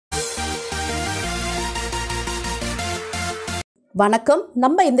வணக்கம்.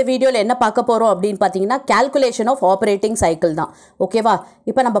 நம்ம இந்த வீடியோவில் என்ன பார்க்க போகிறோம் அப்படின்னு பார்த்தீங்கன்னா calculation of operating cycle தான். ஓகேவா?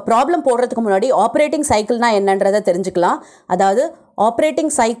 இப்போ நம்ம ப்ராப்ளம் போடுறதுக்கு முன்னாடி ஆப்ரேட்டிங் சைக்கிள்னா என்னன்றதை தெரிஞ்சுக்கலாம். அதாவது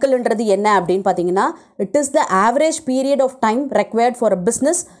ஆப்ரேட்டிங் சைக்கிள்ன்றது என்ன அப்படின்னு பார்த்தீங்கன்னா it is the average period of time required for a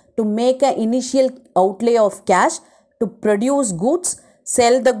business to make an initial outlay of cash to produce goods,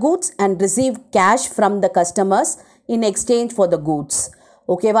 sell the goods and receive cash from the customers in exchange for the goods.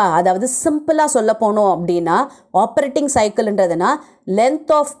 ஓகேவா? அதாவது சிம்பிளாக சொல்ல போனோம் அப்படின்னா operating சைக்கிள்ன்றதுனா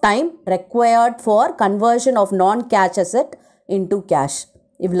length of time required for conversion of நான் cash asset into cash.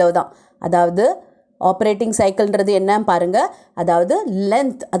 இவ்வளவுதான். அதாவது operating சைக்கிள்ன்றது என்னன்னு பாருங்கள். அதாவது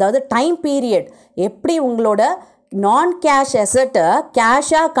லென்த், அதாவது டைம் பீரியட், எப்படி உங்களோட நான் கேஷ் அசெட்டை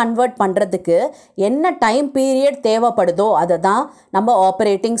கேஷாக கன்வெர்ட் பண்ணுறதுக்கு என்ன டைம் பீரியட் தேவைப்படுதோ அதை தான் நம்ம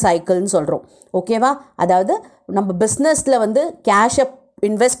ஆப்ரேட்டிங் சைக்கிள்னு சொல்கிறோம். ஓகேவா? அதாவது நம்ம பிஸ்னஸில் வந்து கேஷை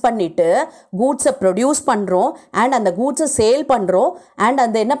இன்வெஸ்ட் பண்ணிவிட்டு கூட்ஸை ப்ரொடியூஸ் பண்ணுறோம் அண்ட் அந்த கூட்ஸை சேல் பண்ணுறோம் அண்ட்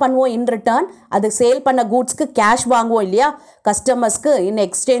அந்த என்ன பண்ணுவோம் இன் ரிட்டர்ன் அது சேல் பண்ண கூட்ஸ்க்கு கேஷ் வாங்குவோம் இல்லையா கஸ்டமர்ஸ்க்கு இன்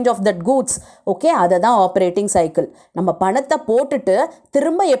exchange of that goods. Okay, அதை தான் ஆப்ரேட்டிங் சைக்கிள். நம்ம பணத்தை போட்டுட்டு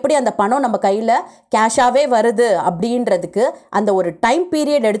திரும்ப எப்படி அந்த பணம் நம்ம கையில் கேஷாகவே வருது அப்படின்றதுக்கு அந்த ஒரு டைம்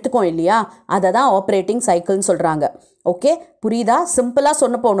பீரியட் எடுத்துக்கோம் இல்லையா, அதை தான் ஆப்ரேட்டிங் சைக்கிள்னு சொல்கிறாங்க. ஓகே, புரியுதா? சிம்பிளாக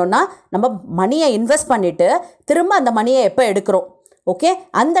சொன்ன போனோன்னா நம்ம மணியை இன்வெஸ்ட் பண்ணிவிட்டு திரும்ப அந்த மணியை எப்போ எடுக்கிறோம், ஓகே,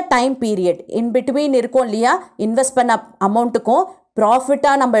 அந்த டைம் பீரியட் இன் பிட்வீன் இருக்கும் இல்லையா, இன்வெஸ்ட் பண்ண அமௌண்ட்டுக்கும்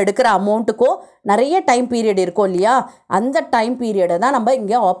ப்ராஃபிட்டாக நம்ம எடுக்கிற அமௌண்ட்டுக்கும் நிறைய டைம் பீரியட் இருக்கும் இல்லையா, அந்த டைம் பீரியடை தான் நம்ம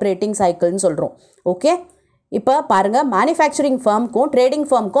இங்கே ஆப்ரேட்டிங் சைக்கிள்னு சொல்கிறோம். ஓகே, இப்போ பாருங்கள், மேனுஃபேக்சரிங் ஃபர்முக்கும் ட்ரேடிங்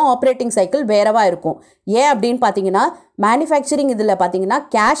ஃபர்முக்கும் ஆப்ரேட்டிங் சைக்கிள் வேறவா இருக்கும். ஏன் அப்படின்னு பார்த்தீங்கன்னா மேனுஃபேக்சரிங் இதில் பார்த்தீங்கன்னா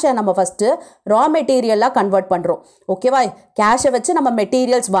கேஷை நம்ம ஃபஸ்ட்டு ரா மெட்டீரியலாக கன்வெர்ட் பண்ணுறோம். ஓகேவா? கேஷை வச்சு நம்ம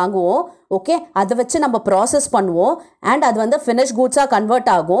மெட்டீரியல்ஸ் வாங்குவோம். ஓகே, அதை வச்சு நம்ம ப்ராசஸ் பண்ணுவோம் அண்ட் அது வந்து ஃபினிஷ் கூட்ஸாக கன்வெர்ட்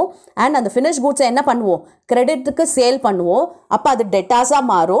ஆகும் அண்ட் அந்த ஃபினிஷ் கூட்ஸை என்ன பண்ணுவோம், கிரெடிட்டுக்கு சேல் பண்ணுவோம். அப்போ அது டெட்டாஸாக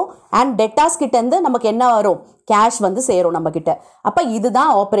மாறும் அண்ட் டெட்டாஸ் கிட்டேருந்து நமக்கு என்ன வரும், கேஷ் வந்து சேரும் நம்மக்கிட்ட. அப்போ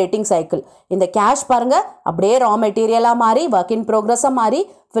இதுதான் ஆப்ரேட்டிங் சைக்கிள். இந்த கேஷ் பாருங்கள் அப்படியே ரா மெட்டீரியலாக மாறி ஒர்க் இன் ப்ரோக்ரஸாக மாறி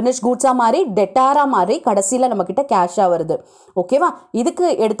ஃபினிஷ் கூட்ஸாக மாறி டெட்டாராக மாறி கடைசியில் நம்மக்கிட்ட கேஷாக வருது. ஓகேவா? இதுக்கு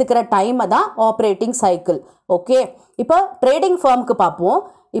எடுத்துக்கிற டைமை தான் ஆப்ரேட்டிங் சைக்கிள். ஓகே, இப்போ ட்ரேடிங் ஃபர்முக்கு பார்ப்போம்.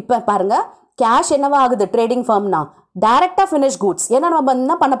 இப்போ பாருங்கள், கேஷ் என்னவா ஆகுது ட்ரேடிங் ஃபர்ம்னா டைரெக்டாக ஃபினிஷ் கூட்ஸ். ஏன்னா நம்ம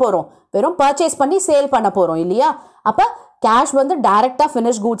என்ன பண்ண போகிறோம், வெறும் பர்ச்சேஸ் பண்ணி சேல் பண்ண போகிறோம் இல்லையா. அப்போ கேஷ் வந்து டைரெக்டாக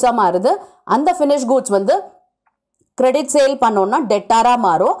ஃபினிஷ் கூட்ஸாக மாறுது. அந்த ஃபினிஷ் கூட்ஸ் வந்து கிரெடிட் சேல் பண்ணோன்னா டெட்டாராக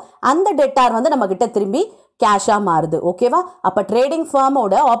மாறும். அந்த டெட்டார் வந்து நம்மக்கிட்ட திரும்பி கேஷாக மாறுது. ஓகேவா? அப்போ ட்ரேடிங்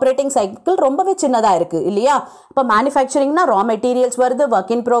ஃபர்மோட ஆப்ரேட்டிங் சைக்கிள் ரொம்பவே சின்னதாக இருக்குது இல்லையா. இப்போ மேனுஃபேக்சரிங்னா ரா மெட்டீரியல்ஸ் வருது,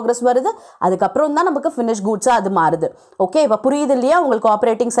 ஒர்க் இன் ப்ரோக்ரஸ் வருது, அதுக்கப்புறம் தான் நமக்கு ஃபினிஷ் கூட்ஸாக அது மாறுது. ஓகே, இப்போ புரியுது இல்லையா உங்களுக்கு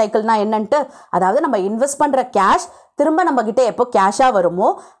ஆப்ரேட்டிங் சைக்கிள்னா என்னன்ட்டு. அதாவது நம்ம இன்வெஸ்ட் பண்ணுற கேஷ் திரும்ப நம்மக்கிட்ட எப்போ கேஷாக வருமோ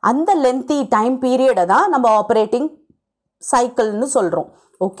அந்த லென்த்தி டைம் பீரியடை தான் நம்ம ஆப்ரேட்டிங் சைக்கிள்னு சொல்கிறோம்.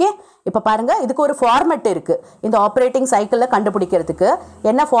 ஓகே, இப்போ பாருங்கள், இதுக்கு ஒரு ஃபார்மெட் இருக்குது இந்த ஆப்ரேட்டிங் சைக்கிளில் கண்டுபிடிக்கிறதுக்கு.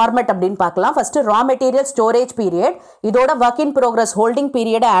 என்ன ஃபார்மெட் அப்படின்னு பார்க்கலாம். First raw material storage period, இதோட work in progress holding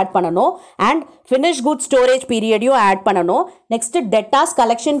பீரியடை add பண்ணணும் and finish good storage பீரியடையும் add பண்ணணும். நெக்ஸ்ட்டு டெட்டாஸ்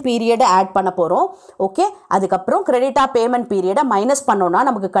கலெக்ஷன் பீரியடை ஆட் பண்ண போகிறோம். ஓகே, அதுக்கப்புறம் கிரெடிட்டா பேமெண்ட் பீரியடை மைனஸ் பண்ணோன்னா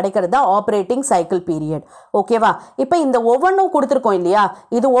நமக்கு கிடைக்கிறது ஆப்ரேட்டிங் சைக்கிள் பீரியட். ஓகேவா? இப்போ இந்த ஒவ்வொன்றும் கொடுத்துருக்கோம் இல்லையா,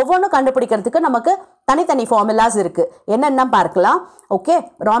 இது ஒவ்வொன்றும் கண்டுபிடிக்கிறதுக்கு நமக்கு தனித்தனி ஃபார்முலாஸ் இருக்குது. என்னென்ன பார்க்கலாம். ஓகே,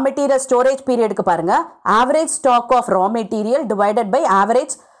 ரா மெட்டீரியல் ஸ்டோரேஜ் பீரியடுக்கு பாருங்கள், average stock of raw material divided by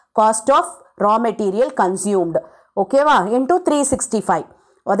average cost of raw material consumed. ஓகேவா? இன்டூ 365.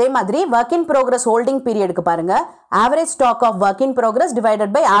 அதே மாதிரி ஒர்க் இன் ப்ரோக்ரஸ் ஹோல்டிங் பீரியடுக்கு பாருங்கள், average stock of work in progress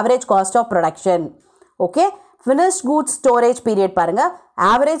divided by average cost of production. Okay, finish goods storage period பாருங்கள்,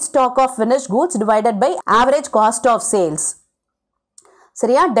 average stock of finish goods divided by average cost of sales.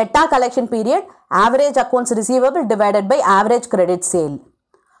 சரியா? Theta collection period, average accounts receivable divided by average credit sale.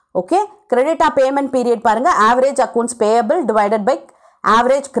 Okay, கிரெடிட்டா payment period பாருங்கள், average accounts payable divided by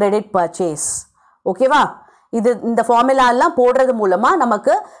average credit purchase. ஓகேவா? இந்த ஃபார்முலாலாம் போடுறது மூலமாக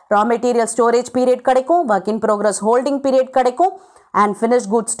நமக்கு raw material storage period கிடைக்கும், work in progress holding period கிடைக்கும் and finish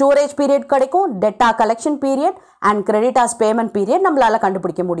good storage period கிடைக்கும், theta collection period and creditors payment period நம்மளால்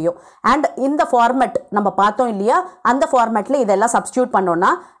கண்டுபிடிக்க முடியும். அண்ட் இந்த ஃபார்மெட் நம்ம பார்த்தோம் இல்லையா, அந்த ஃபார்மெட்டில் இதெல்லாம் சப்ஸ்டியூட்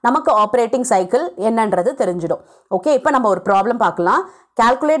பண்ணோன்னா நமக்கு ஆப்ரேட்டிங் சைக்கிள் என்னன்றது தெரிஞ்சிடும். ஓகே, இப்போ நம்ம ஒரு ப்ராப்ளம் பார்க்கலாம்.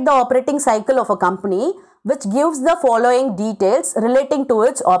 Calculate the operating cycle of a company which gives the following details relating to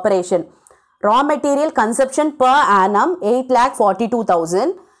its operation. Raw material consumption per annum 8,42,000,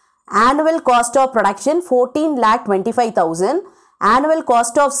 annual cost of production 14,25,000, annual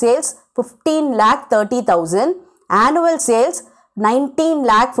cost of sales 15,30,000, annual sales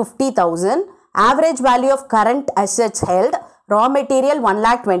 19,50,000, average value of current assets held, raw material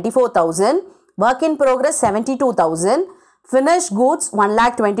 1,24,000, work in progress 72,000, finished goods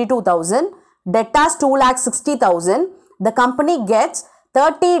 1,22,000, debtors 2,60,000. The company gets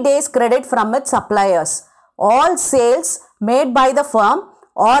 30 days credit from its suppliers. All sales made by the firm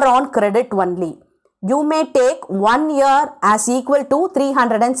are on credit only. You may take 1 year as equal to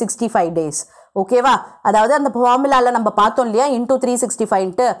 365 days. ஓகேவா? அதாவது அந்த ஃபார்முலாவில் நம்ம பார்த்தோம் இல்லையா, into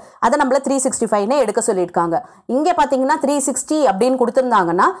 365ன்ட்டு அதை நம்மள 365னே எடுக்க சொல்லியிருக்காங்க. இங்கே பார்த்தீங்கன்னா 360 அப்படின்னு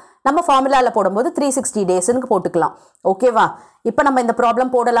கொடுத்துருந்தாங்கன்னா நம்ம ஃபார்முலாவில் போடும்போது 360 டேஸ்ன்னு போட்டுக்கலாம். ஓகேவா? இப்போ நம்ம இந்த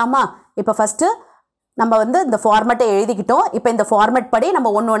ப்ராப்ளம் போடலாமா? இப்போ ஃபஸ்ட்டு நம்ம இந்த ஃபார்மேட்டை எழுதிக்கிட்டோம். இப்போ இந்த ஃபார்மேட் படி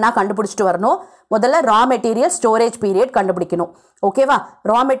நம்ம ஒன்று ஒன்றா கண்டுபிடிச்சிட்டு வரணும். முதல்ல ரா மெட்டீரியல் ஸ்டோரேஜ் பீரியட் கண்டுபிடிக்கணும். ஓகேவா?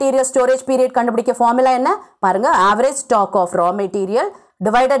 ரா மெட்டீரியல் ஸ்டோரேஜ் பீரியட் கண்டுபிடிக்க ஃபார்முலா என்ன பாருங்கள். Average stock of raw material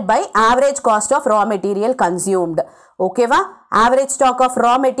divided by average cost of raw material consumed. ஓகேவா? average stock of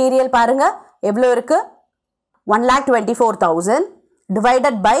raw material பாருங்க எவ்வளோ இருக்கு? 1,24,000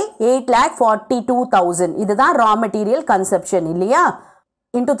 divided by 8,42,000. இதுதான் raw material consumption இல்லையா?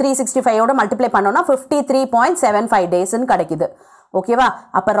 into 365 ஓட மல்டிப்ளை பண்ணோம்னா 53.75 டேஸ்ன்னு கிடைக்குது. ஓகேவா?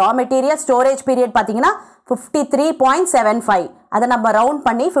 அப்போ ரா மெட்டீரியல் ஸ்டோரேஜ் பீரியட் பார்த்தீங்கன்னா 53.75, அதை நம்ம ரவுண்ட்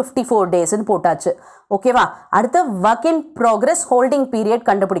பண்ணி 54 டேஸ்ன்னு போட்டாச்சு. ஓகேவா? அடுத்து work in progress holding period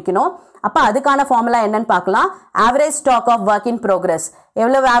கண்டுபிடிக்கணும். அப்போ அதுக்கான ஃபார்முலா என்னன்னு பார்க்கலாம். Average stock of work in progress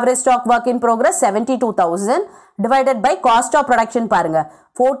எவ்வளவு? Average stock work in progress 72,000 divided by cost of production பாருங்க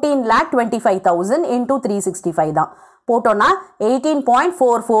 14,25,000 into 365 தான் போட்டோன்னா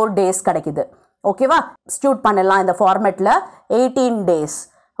 18.44 டேஸ் கிடைக்குது. ஓகேவா? ஸ்டியூட் பண்ணலாம் இந்த ஃபார்மேட்டில் 18 டேஸ்.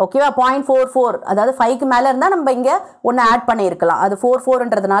 ஓகேவா? 0.44 அதாவது 5க்கு மேலே இருந்தால் நம்ம இங்கே ஒன்று ஆட் பண்ணியிருக்கலாம். அது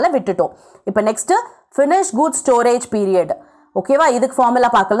 44ன்றதுனால விட்டுட்டோம். இப்போ next finish good storage period. ஓகேவா? இதுக்கு ஃபார்முலா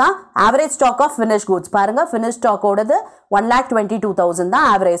பார்க்கலாம். Average stock of finish goods பாருங்கள். ஃபினிஷ் ஸ்டாக்கோடது 1,22,000 தான்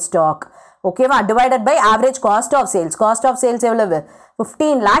ஆவரேஜ் ஸ்டாக். ஓகேவா? Divided by average cost of sales. Cost of sales எவ்வளவு?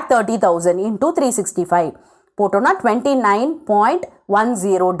 15,30,000 into 365 போட்டோம்னா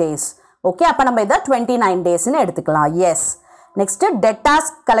 29.10 டேஸ். ஓகே, அப்போ நம்ம இதை 29 டேஸ்ன்னு எடுத்துக்கலாம். எஸ். நெக்ஸ்ட்டு டெட்டாஸ்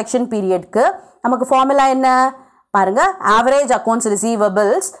கலெக்ஷன் பீரியட்க்கு நமக்கு ஃபார்முலா என்ன பாருங்க. Average accounts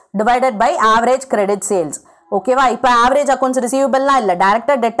receivables divided by average credit sales. ஓகேவா? இப்போ ஆவரேஜ் அக்கௌண்ட்ஸ் ரிசீவபிள்லாம் இல்லை,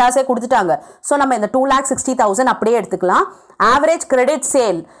 டேரக்டாக டெட்டாஸே கொடுத்துட்டாங்க. ஸோ நம்ம இந்த 2,60,000 அப்படியே எடுத்துக்கலாம். ஆவரேஜ் கிரெடிட்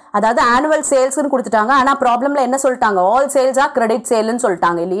சேல் அதாவது ஆனுவல் சேல்ஸ்ன்னு கொடுத்துட்டாங்க. ஆனால் ப்ராப்ளமில் என்ன சொல்லிட்டாங்க? ஆல் சேல்ஸாக கிரெடிட் சேல்னு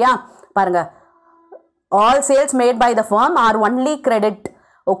சொல்லிட்டாங்க இல்லையா? பாருங்க, all sales made by the firm R only credit.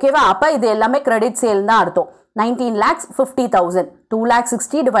 ஓகேவா? அப்போ இது எல்லாமே கிரெடிட் சேல் தான் அர்த்தம். 19,50,000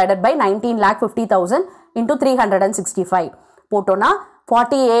 2,60,000 divided by 19,50,000 into 365 போட்டோன்னா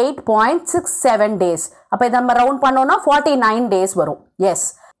 48.67 டேஸ். அப்போ இதை நம்ம ரவுண்ட் பண்ணோன்னா 49 டேஸ் வரும். எஸ்.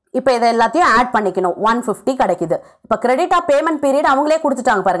 இப்போ இதை எல்லாத்தையும் ஆட் பண்ணிக்கணும். 150 கிடைக்குது. இப்போ கிரெடிட் ஆஃப் பேமெண்ட் பீரியட் அவங்களே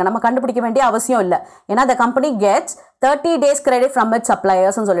கொடுத்துட்டாங்க பாருங்க, நம்ம கண்டுபிடிக்க வேண்டிய அவசியம் இல்லை. ஏன்னா the company gets 30 days credit from its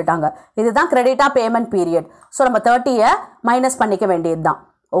சப்ளையர்ஸ்னு சொல்லிட்டாங்க. இதுதான் credit of payment period. So நம்ம 30யை மைனஸ் பண்ணிக்க வேண்டியது தான்.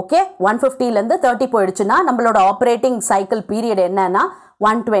 ஓகே, 150லேருந்து 30 போயிடுச்சுன்னா நம்மளோட ஆப்ரேட்டிங் சைக்கிள் பீரியட் என்னன்னா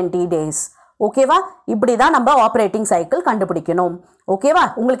 120 டேஸ். ஓகேவா? இப்படி தான் நம்ம ஆப்ரேட்டிங் சைக்கிள் கண்டுபிடிக்கணும். ஓகேவா?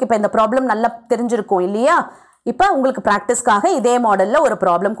 உங்களுக்கு இப்போ இந்த ப்ராப்ளம் நல்லா தெரிஞ்சிருக்கும் இல்லையா? இப்போ உங்களுக்கு ப்ராக்டிஸ்க்காக இதே மாடலில் ஒரு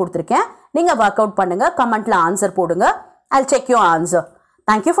ப்ராப்ளம் கொடுத்துருக்கேன். நீங்கள் ஒர்க் அவுட் பண்ணுங்கள், கமெண்ட்டில் ஆன்சர் போடுங்க. I'll check your answer.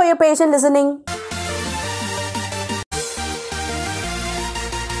 Thank you for your patient listening.